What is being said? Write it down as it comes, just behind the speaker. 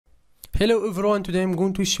Hello everyone, today I'm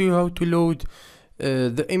going to show you how to load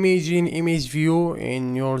the image in ImageView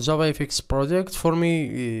in your JavaFx project. For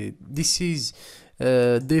me, this is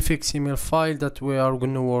the XML file that we are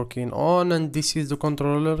going to working on, and this is the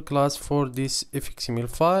controller class for this XML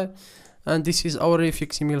file, and this is our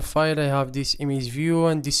XML file. I have this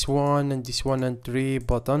ImageView and this one and this one and 3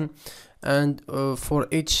 button, and for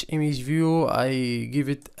each ImageView I give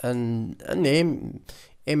it a name.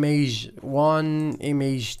 Image 1,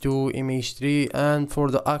 image 2, image 3, and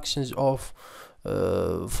for the actions of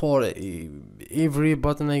for every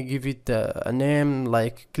button I give it a name,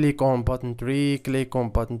 like click on button 3, click on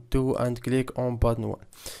button 2, and click on button 1.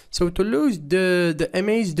 So to load the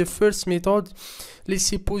image, the first method, let's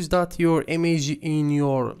suppose that your image in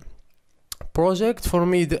your project. For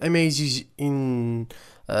me, the image is in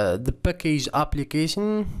the package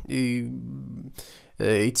application.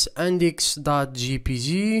 It's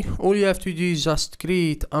index.jpg. All you have to do is just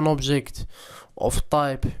create an object of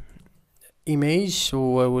type image.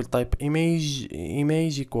 So I will type image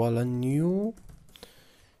equal a new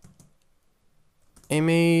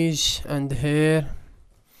image, and here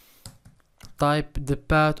type the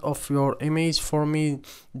path of your image. For me,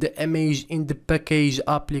 the image in the package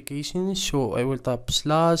application, so I will type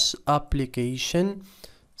slash application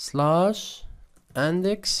slash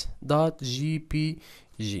index.jpg.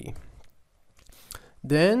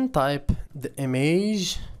 then type the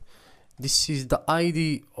image. This is the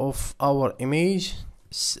ID of our image,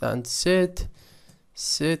 and set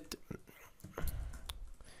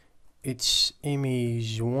it's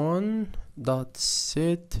image1 dot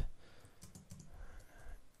set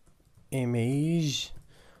image,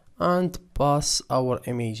 and pass our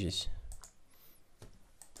images.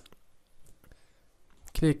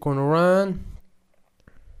 Click on run.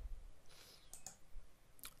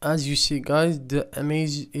 As you see, guys, the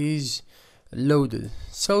image is loaded.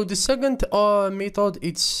 So the second method,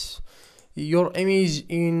 it's your image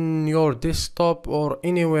in your desktop or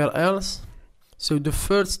anywhere else. So the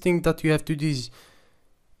first thing that you have to do is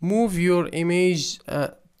move your image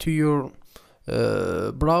to your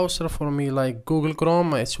browser. For me, like Google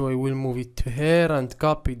Chrome, so I will move it to here and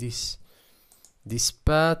copy this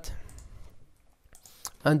path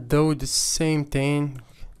and do the same thing.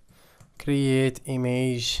 Create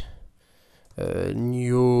image,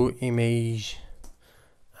 new image,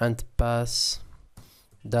 and pass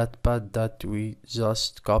that path that we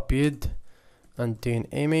just copied, and then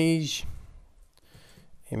image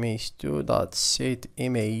 2 dot set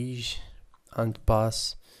image, and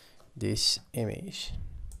pass this image.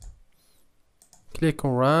 Click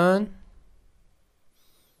on run.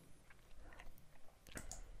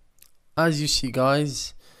 As you see,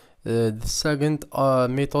 guys, the second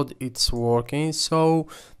method, it's working. So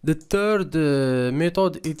the third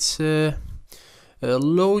method, it's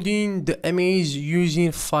loading the image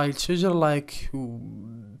using file chooser, like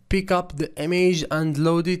pick up the image and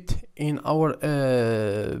load it in our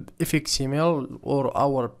XML or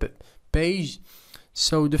our page.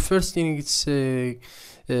 So the first thing is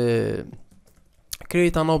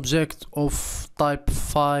create an object of type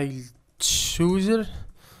file chooser,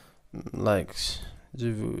 like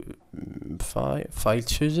the file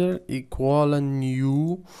chooser equal a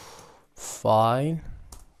new file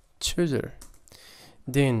chooser,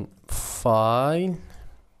 then file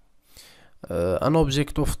an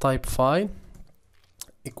object of type file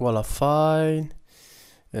equal a file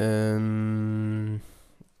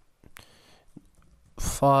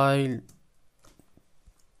file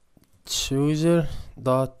chooser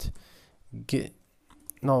dot get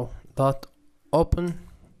dot open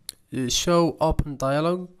show open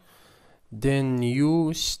dialog, then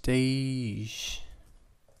new stage,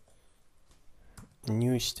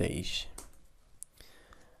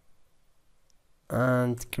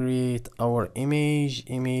 and create our image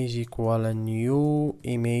equal a new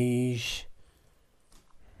image,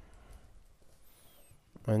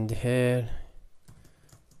 and here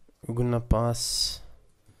we're gonna pass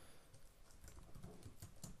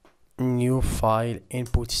new file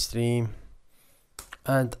input stream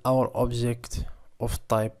and our object of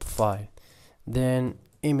type file, then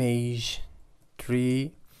image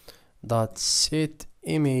 3 dot set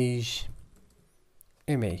image.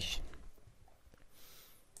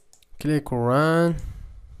 Click run.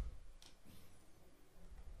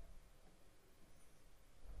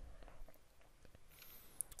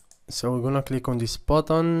 So we're gonna click on this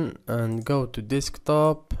button and go to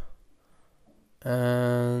desktop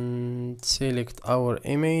and select our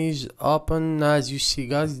image, open. As you see,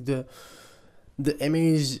 guys, the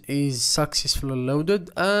image is successfully loaded.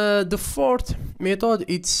 The fourth method,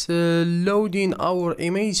 it's loading our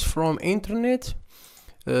image from internet.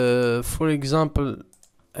 For example,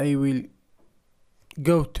 I will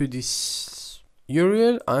go to this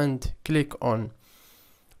URL and click on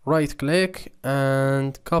right click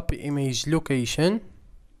and copy image location,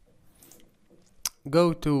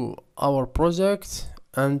 go to our project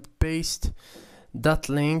and paste that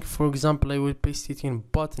link. For example, I will paste it in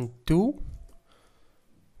button 2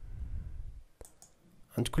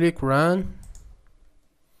 and click run.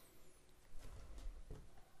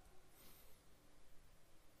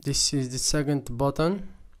 This is the second button.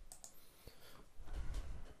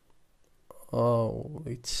 Oh,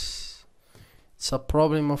 it's a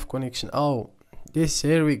problem of connection. Oh, this,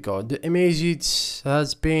 here we go, the image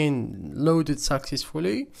has been loaded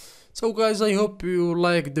successfully. So guys, I hope you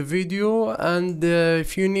like the video, and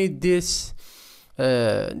if you need this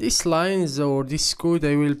these lines or this code,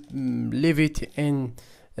 I will leave it in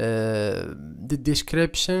the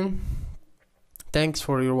description. Thanks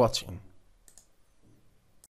for your watching.